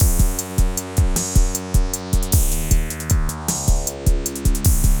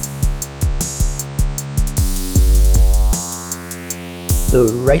the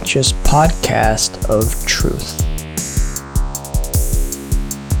righteous podcast of truth.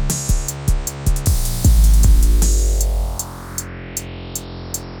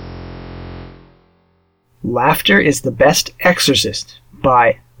 Laughter is the Best Exorcist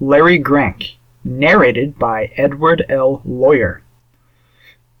by Larry Grank, narrated by Edward L. Lawyer.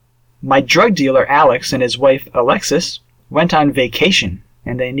 My drug dealer Alex and his wife Alexis went on vacation,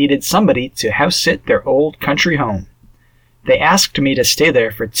 and they needed somebody to house-sit their old country home. They asked me to stay there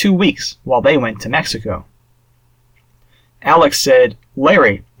for 2 weeks while they went to Mexico. Alex said,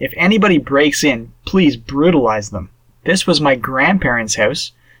 "Larry, if anybody breaks in, please brutalize them. This was my grandparents'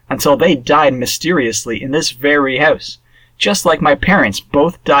 house until they died mysteriously in this very house, just like my parents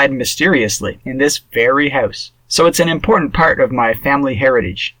both died mysteriously in this very house. So it's an important part of my family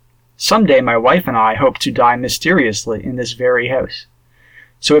heritage. Someday my wife and I hope to die mysteriously in this very house.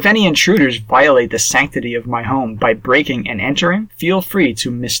 So if any intruders violate the sanctity of my home by breaking and entering, feel free to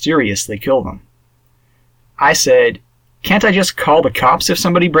mysteriously kill them." I said, "Can't I just call the cops if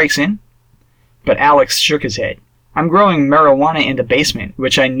somebody breaks in?" But Alex shook his head. "I'm growing marijuana in the basement,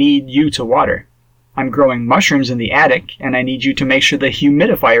 which I need you to water. I'm growing mushrooms in the attic, and I need you to make sure the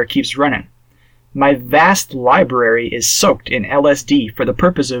humidifier keeps running. My vast library is soaked in LSD for the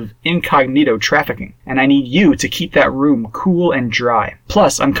purpose of incognito trafficking, and I need you to keep that room cool and dry.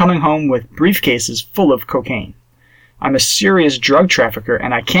 Plus, I'm coming home with briefcases full of cocaine. I'm a serious drug trafficker,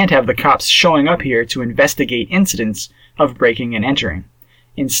 and I can't have the cops showing up here to investigate incidents of breaking and entering.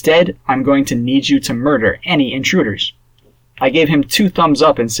 Instead, I'm going to need you to murder any intruders." I gave him 2 thumbs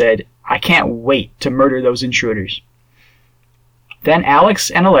up and said, "I can't wait to murder those intruders." Then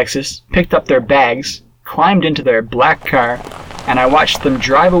Alex and Alexis picked up their bags, climbed into their black car, and I watched them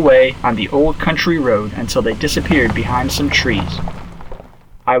drive away on the old country road until they disappeared behind some trees.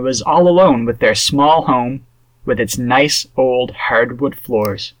 I was all alone with their small home with its nice old hardwood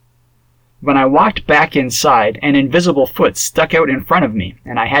floors. When I walked back inside, an invisible foot stuck out in front of me,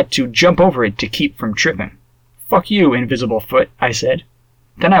 and I had to jump over it to keep from tripping. "Fuck you, invisible foot," I said.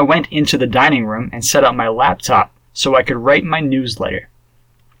 Then I went into the dining room and set up my laptop so I could write my newsletter.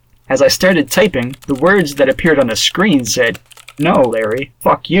 As I started typing, the words that appeared on the screen said, "No, Larry,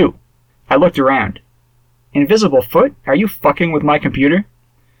 fuck you." I looked around. "Invisible foot, are you fucking with my computer?"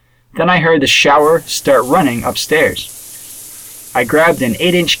 Then I heard the shower start running upstairs. I grabbed an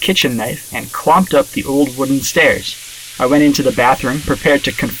 8-inch kitchen knife and clomped up the old wooden stairs. I went into the bathroom, prepared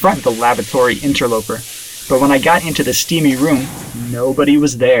to confront the lavatory interloper, but when I got into the steamy room, nobody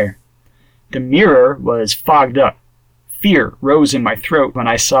was there. The mirror was fogged up. Fear rose in my throat when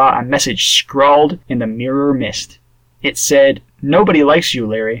I saw a message scrawled in the mirror mist. It said, "Nobody likes you,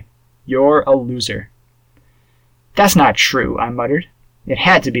 Larry. You're a loser." "That's not true," I muttered. It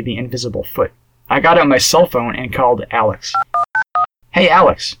had to be the invisible foot. I got out my cell phone and called Alex. "Hey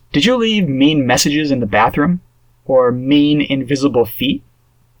Alex, did you leave mean messages in the bathroom? Or mean invisible feet?"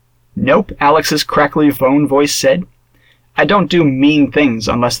 "Nope," Alex's crackly phone voice said. "I don't do mean things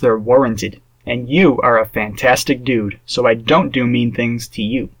unless they're warranted. And you are a fantastic dude, so I don't do mean things to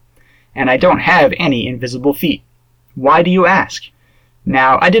you. And I don't have any invisible feet. Why do you ask?"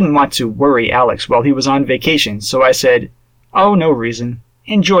 Now, I didn't want to worry Alex while he was on vacation, so I said, "Oh, no reason.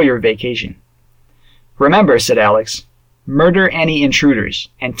 Enjoy your vacation." "Remember," said Alex, "murder any intruders,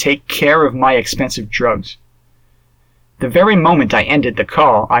 and take care of my expensive drugs." The very moment I ended the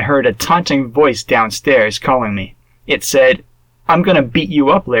call, I heard a taunting voice downstairs calling me. It said, "I'm gonna beat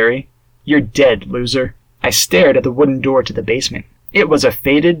you up, Larry. You're dead, loser." I stared at the wooden door to the basement. It was a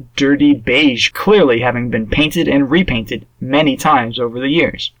faded, dirty beige, clearly having been painted and repainted many times over the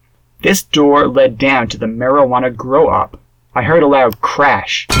years. This door led down to the marijuana grow-op. I heard a loud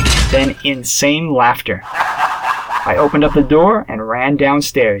crash, then insane laughter. I opened up the door and ran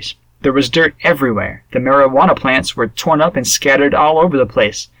downstairs. There was dirt everywhere. The marijuana plants were torn up and scattered all over the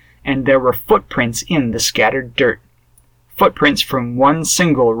place, and there were footprints in the scattered dirt. Footprints from one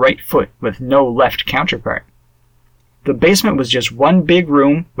single right foot with no left counterpart. The basement was just one big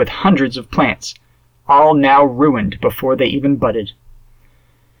room with hundreds of plants, all now ruined before they even budded.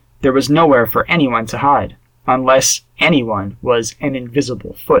 There was nowhere for anyone to hide, unless anyone was an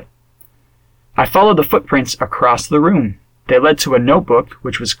invisible foot. I followed the footprints across the room. They led to a notebook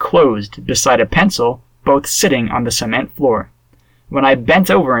which was closed beside a pencil, both sitting on the cement floor. When I bent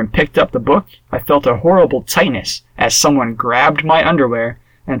over and picked up the book, I felt a horrible tightness as someone grabbed my underwear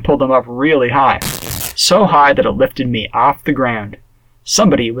and pulled them up really high. So high that it lifted me off the ground.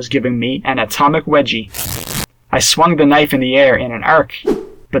 Somebody was giving me an atomic wedgie. I swung the knife in the air in an arc,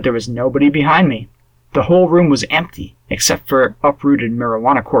 but there was nobody behind me. The whole room was empty, except for uprooted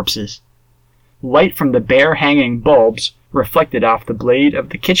marijuana corpses. Light from the bare hanging bulbs reflected off the blade of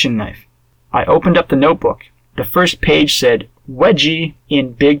the kitchen knife. I opened up the notebook. The first page said, "Wedgie,"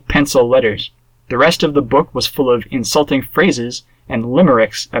 in big pencil letters. The rest of the book was full of insulting phrases and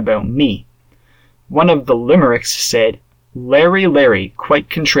limericks about me. One of the limericks said, Larry, quite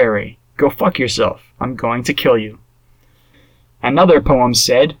contrary. Go fuck yourself. I'm going to kill you." Another poem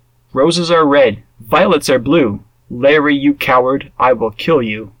said, "Roses are red, violets are blue. Larry, you coward, I will kill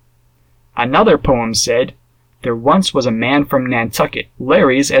you." Another poem said, "There once was a man from Nantucket.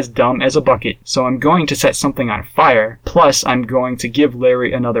 Larry's as dumb as a bucket, so I'm going to set something on fire, plus I'm going to give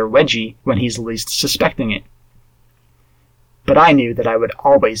Larry another wedgie when he's least suspecting it." But I knew that I would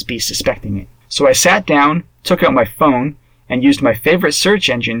always be suspecting it. So I sat down, took out my phone, and used my favorite search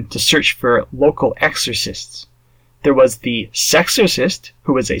engine to search for local exorcists. There was the Sexorcist,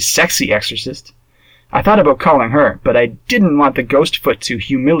 who was a sexy exorcist. I thought about calling her, but I didn't want the ghost foot to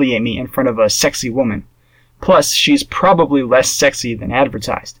humiliate me in front of a sexy woman. Plus, she's probably less sexy than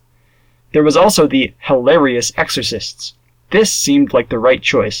advertised. There was also the Hilarious Exorcists. This seemed like the right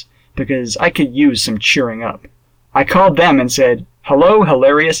choice, because I could use some cheering up. I called them and said, "Hello,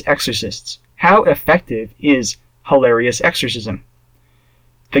 Hilarious Exorcists. How effective is hilarious exorcism?"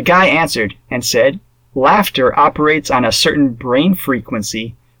 The guy answered and said, "Laughter operates on a certain brain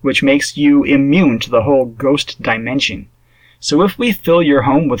frequency which makes you immune to the whole ghost dimension. So if we fill your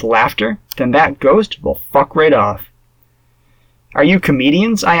home with laughter, then that ghost will fuck right off." "Are you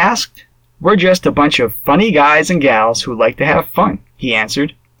comedians?" I asked. "We're just a bunch of funny guys and gals who like to have fun," he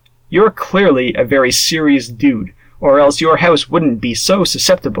answered. "You're clearly a very serious dude, or else your house wouldn't be so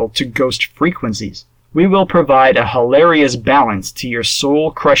susceptible to ghost frequencies. We will provide a hilarious balance to your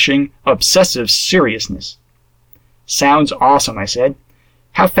soul-crushing, obsessive seriousness." "Sounds awesome," I said.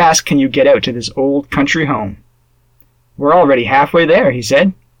 "How fast can you get out to this old country home?" "We're already halfway there," he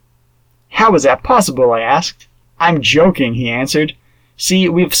said. "How is that possible?" I asked. "I'm joking," he answered. "See,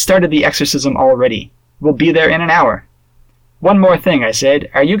 we've started the exorcism already. We'll be there in an hour." "One more thing," I said.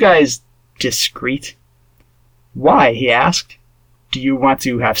 "Are you guys discreet?" "Why?" he asked. "Do you want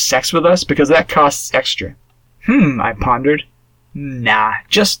to have sex with us? Because that costs extra." I pondered. "Nah,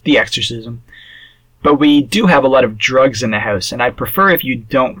 just the exorcism. But we do have a lot of drugs in the house, and I'd prefer if you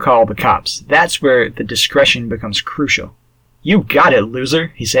don't call the cops. That's where the discretion becomes crucial." "You got it,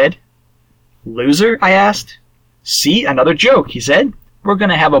 loser," he said. "Loser?" I asked. "See, another joke," he said. "We're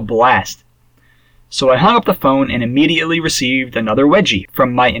gonna have a blast." So I hung up the phone and immediately received another wedgie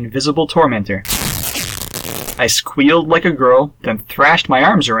from my invisible tormentor. I squealed like a girl, then thrashed my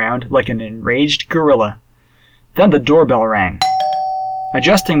arms around like an enraged gorilla. Then the doorbell rang.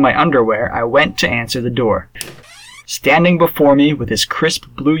 Adjusting my underwear, I went to answer the door. Standing before me with his crisp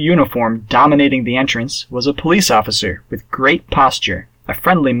blue uniform dominating the entrance was a police officer with great posture, a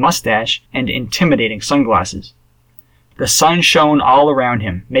friendly mustache, and intimidating sunglasses. The sun shone all around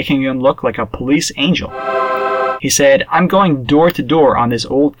him, making him look like a police angel. He said, "I'm going door to door on this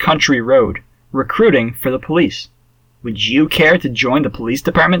old country road, recruiting for the police. Would you care to join the police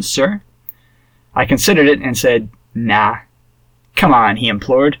department, sir?" I considered it and said, "Nah." "Come on," he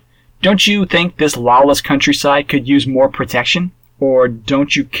implored. "Don't you think this lawless countryside could use more protection? Or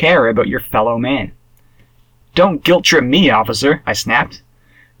don't you care about your fellow man?" "Don't guilt-trip me, officer," I snapped.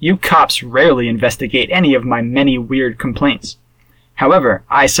 "You cops rarely investigate any of my many weird complaints. However,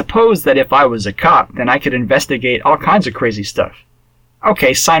 I suppose that if I was a cop, then I could investigate all kinds of crazy stuff.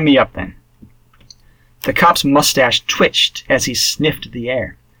 Okay, sign me up then." The cop's mustache twitched as he sniffed the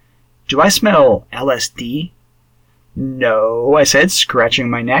air. "Do I smell LSD?" "No," I said, scratching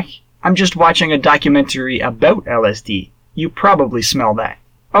my neck. "I'm just watching a documentary about LSD. You probably smell that."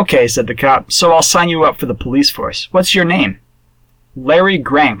 "Okay," said the cop, "so I'll sign you up for the police force. What's your name?" "Larry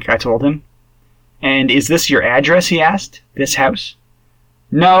Grank," I told him. "And is this your address?" he asked. "This house?"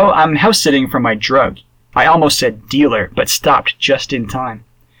 "No, I'm house-sitting for my drug." I almost said dealer, but stopped just in time.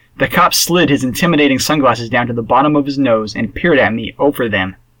 The cop slid his intimidating sunglasses down to the bottom of his nose and peered at me over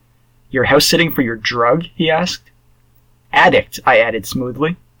them. "You're house-sitting for your drug?" he asked. "Addict," I added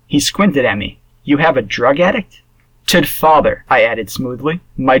smoothly. He squinted at me. "You have a drug addict?" "Ted father," I added smoothly.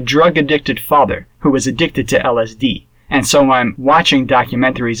 "My drug-addicted father, who is addicted to LSD. And so I'm watching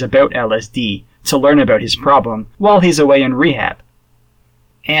documentaries about LSD to learn about his problem while he's away in rehab."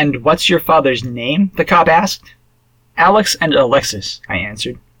 "And what's your father's name?" the cop asked. "Alex and Alexis," I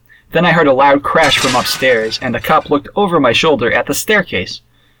answered. Then I heard a loud crash from upstairs, and the cop looked over my shoulder at the staircase.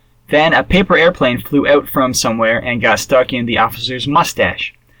 Then a paper airplane flew out from somewhere and got stuck in the officer's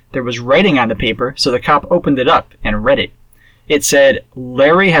mustache. There was writing on the paper, so the cop opened it up and read it. It said,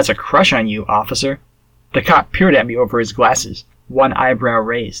 "Larry has a crush on you, officer." The cop peered at me over his glasses, one eyebrow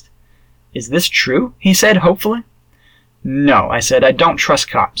raised. "Is this true?" he said hopefully. No, I said, I don't trust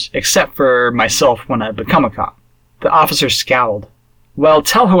cops, except for myself when I become a cop. The officer scowled. Well,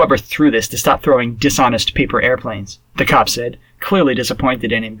 tell whoever threw this to stop throwing dishonest paper airplanes, the cop said, clearly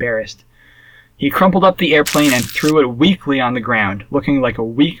disappointed and embarrassed. He crumpled up the airplane and threw it weakly on the ground, looking like a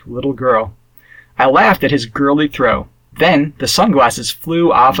weak little girl. I laughed at his girly throw. Then the sunglasses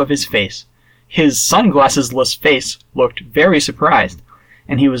flew off of his face. His sunglasses-less face looked very surprised,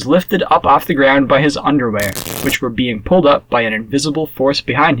 and he was lifted up off the ground by his underwear, which were being pulled up by an invisible force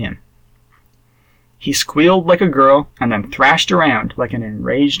behind him. He squealed like a girl and then thrashed around like an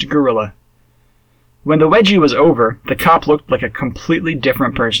enraged gorilla. When the wedgie was over, the cop looked like a completely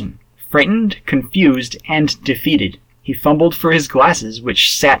different person. Frightened, confused, and defeated. He fumbled for his glasses,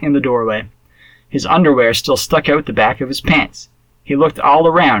 which sat in the doorway. His underwear still stuck out the back of his pants. He looked all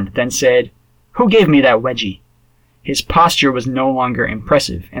around, then said, "Who gave me that wedgie?" His posture was no longer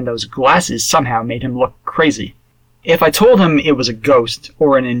impressive, and those glasses somehow made him look crazy. If I told him it was a ghost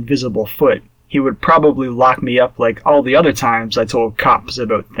or an invisible foot, he would probably lock me up like all the other times I told cops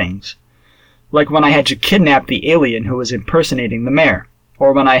about things. Like when I had to kidnap the alien who was impersonating the mayor,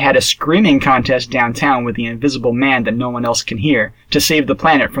 or when I had a screaming contest downtown with the invisible man that no one else can hear to save the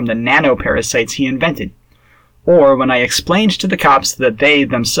planet from the nanoparasites he invented, or when I explained to the cops that they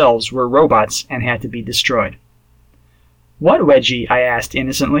themselves were robots and had to be destroyed. "What wedgie?" I asked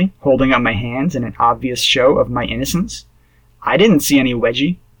innocently, holding up my hands in an obvious show of my innocence. "I didn't see any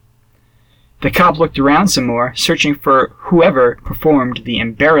wedgie." The cop looked around some more, searching for whoever performed the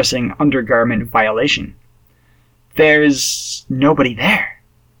embarrassing undergarment violation. "There's nobody there."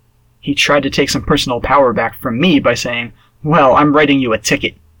 He tried to take some personal power back from me by saying, "Well, I'm writing you a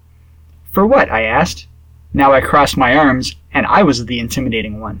ticket." "For what?" I asked. Now I crossed my arms, and I was the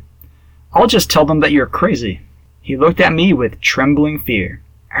intimidating one. "I'll just tell them that you're crazy." He looked at me with trembling fear.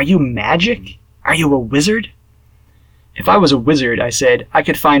 "Are you magic? Are you a wizard?" If I was a wizard, I said, I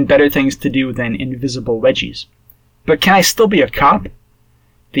could find better things to do than invisible wedgies. "But can I still be a cop?"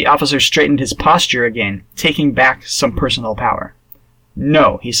 The officer straightened his posture again, taking back some personal power.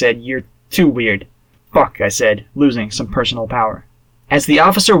 "No," he said, "you're too weird." "Fuck," I said, losing some personal power. As the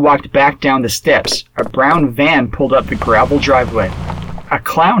officer walked back down the steps, a brown van pulled up the gravel driveway. A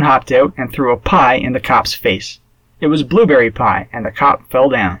clown hopped out and threw a pie in the cop's face. It was blueberry pie, and the cop fell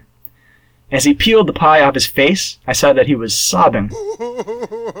down. As he peeled the pie off his face, I saw that he was sobbing.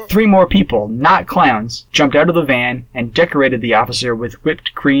 3 more people, not clowns, jumped out of the van and decorated the officer with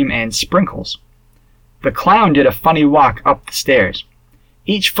whipped cream and sprinkles. The clown did a funny walk up the stairs.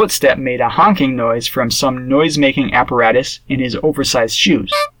 Each footstep made a honking noise from some noise-making apparatus in his oversized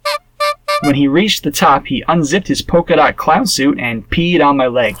shoes. When he reached the top, he unzipped his polka-dot clown suit and peed on my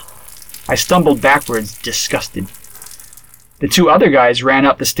leg. I stumbled backwards, disgusted. The 2 other guys ran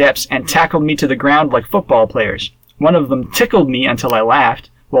up the steps and tackled me to the ground like football players. One of them tickled me until I laughed,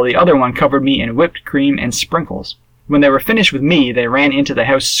 while the other one covered me in whipped cream and sprinkles. When they were finished with me, they ran into the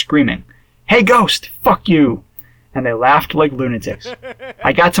house screaming, "Hey ghost, fuck you!" And they laughed like lunatics.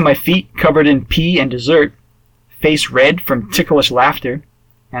 I got to my feet, covered in pee and dessert, face red from ticklish laughter,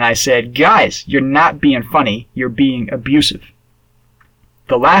 and I said, "Guys, you're not being funny, you're being abusive."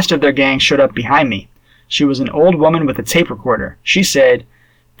 The last of their gang showed up behind me. She was an old woman with a tape recorder. She said,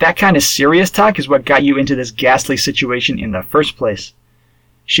 "That kind of serious talk is what got you into this ghastly situation in the first place."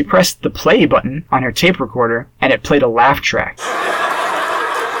 She pressed the play button on her tape recorder, and it played a laugh track.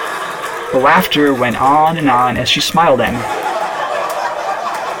 The laughter went on and on as she smiled at me.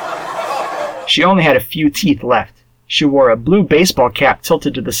 She only had a few teeth left. She wore a blue baseball cap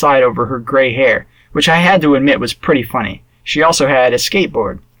tilted to the side over her gray hair, which I had to admit was pretty funny. She also had a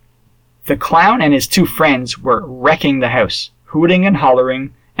skateboard. The clown and his 2 friends were wrecking the house, hooting and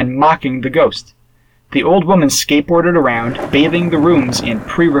hollering, and mocking the ghost. The old woman skateboarded around, bathing the rooms in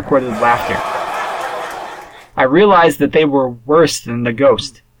pre-recorded laughter. I realized that they were worse than the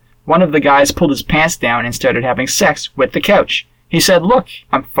ghost. One of the guys pulled his pants down and started having sex with the couch. He said, "Look,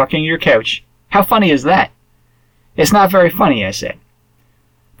 I'm fucking your couch." How funny is that? "It's not very funny," I said.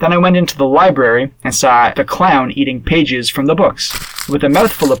 Then I went into the library and saw the clown eating pages from the books. With a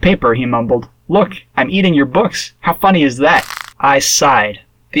mouthful of paper, he mumbled, "Look, I'm eating your books. How funny is that?" I sighed.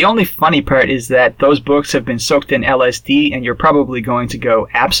 The only funny part is that those books have been soaked in LSD and you're probably going to go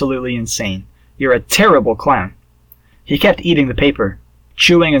absolutely insane. You're a terrible clown. He kept eating the paper,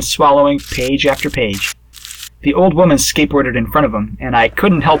 chewing and swallowing page after page. The old woman skateboarded in front of him, and I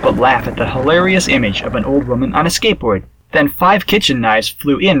couldn't help but laugh at the hilarious image of an old woman on a skateboard. Then 5 kitchen knives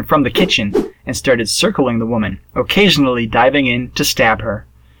flew in from the kitchen and started circling the woman, occasionally diving in to stab her.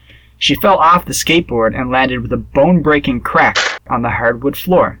 She fell off the skateboard and landed with a bone-breaking crack on the hardwood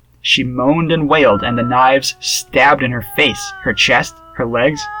floor. She moaned and wailed, and the knives stabbed in her face, her chest, her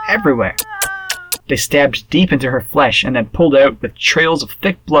legs, everywhere. They stabbed deep into her flesh and then pulled out with trails of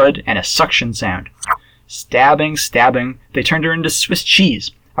thick blood and a suction sound. Stabbing, stabbing, they turned her into Swiss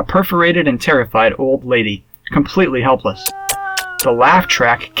cheese, a perforated and terrified old lady, completely helpless. The laugh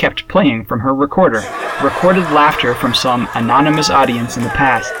track kept playing from her recorder, recorded laughter from some anonymous audience in the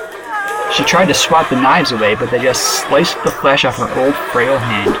past. She tried to swat the knives away, but they just sliced the flesh off her old, frail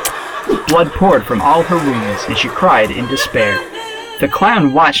hand. Blood poured from all her wounds, and she cried in despair. The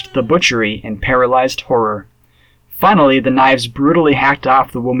clown watched the butchery in paralyzed horror. Finally, the knives brutally hacked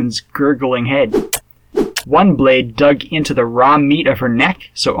off the woman's gurgling head. One blade dug into the raw meat of her neck,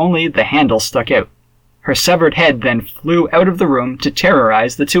 so only the handle stuck out. Her severed head then flew out of the room to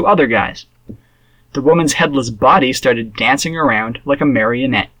terrorize the two other guys. The woman's headless body started dancing around like a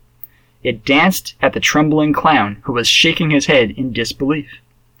marionette. It danced at the trembling clown, who was shaking his head in disbelief.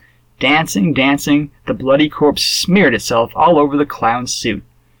 Dancing, dancing, the bloody corpse smeared itself all over the clown's suit.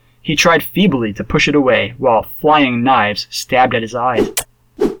 He tried feebly to push it away, while flying knives stabbed at his eyes.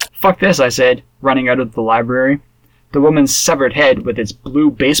 "Fuck this," I said, running out of the library. The woman's severed head, with its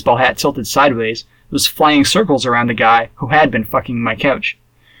blue baseball hat tilted sideways, was flying circles around the guy who had been fucking my couch.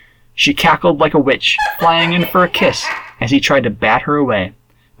 She cackled like a witch, flying in for a kiss, as he tried to bat her away.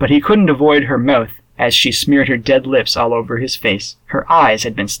 But he couldn't avoid her mouth as she smeared her dead lips all over his face. Her eyes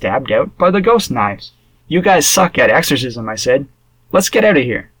had been stabbed out by the ghost knives. "You guys suck at exorcism," I said. "Let's get out of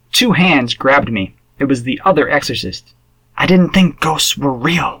here." Two hands grabbed me. It was the other exorcist. "I didn't think ghosts were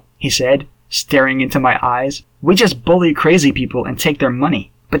real," he said, staring into my eyes. "We just bully crazy people and take their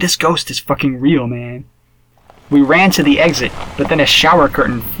money. But this ghost is fucking real, man." We ran to the exit, but then a shower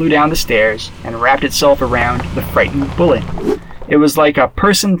curtain flew down the stairs and wrapped itself around the frightened bully. It was like a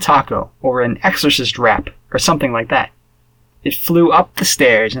person taco, or an exorcist wrap, or something like that. It flew up the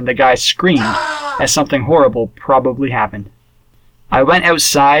stairs, and the guy screamed as something horrible probably happened. I went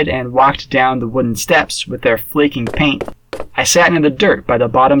outside and walked down the wooden steps with their flaking paint. I sat in the dirt by the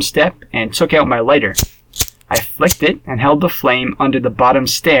bottom step and took out my lighter. I flicked it and held the flame under the bottom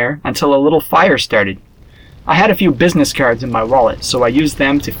stair until a little fire started. I had a few business cards in my wallet, so I used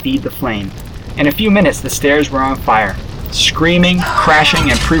them to feed the flame. In a few minutes, the stairs were on fire. Screaming, crashing,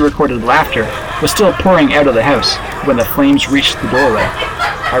 and pre-recorded laughter was still pouring out of the house when the flames reached the doorway.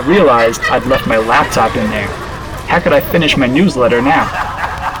 I realized I'd left my laptop in there. How could I finish my newsletter now?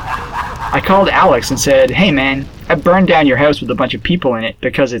 I called Alex and said, "Hey man, I burned down your house with a bunch of people in it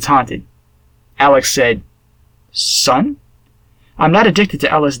because it's haunted." Alex said, "Son? I'm not addicted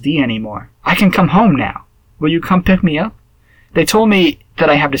to LSD anymore. I can come home now. Will you come pick me up? They told me that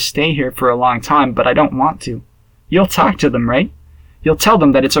I have to stay here for a long time, but I don't want to. You'll talk to them, right? You'll tell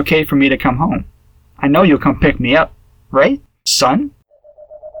them that it's okay for me to come home. I know you'll come pick me up, right, son?"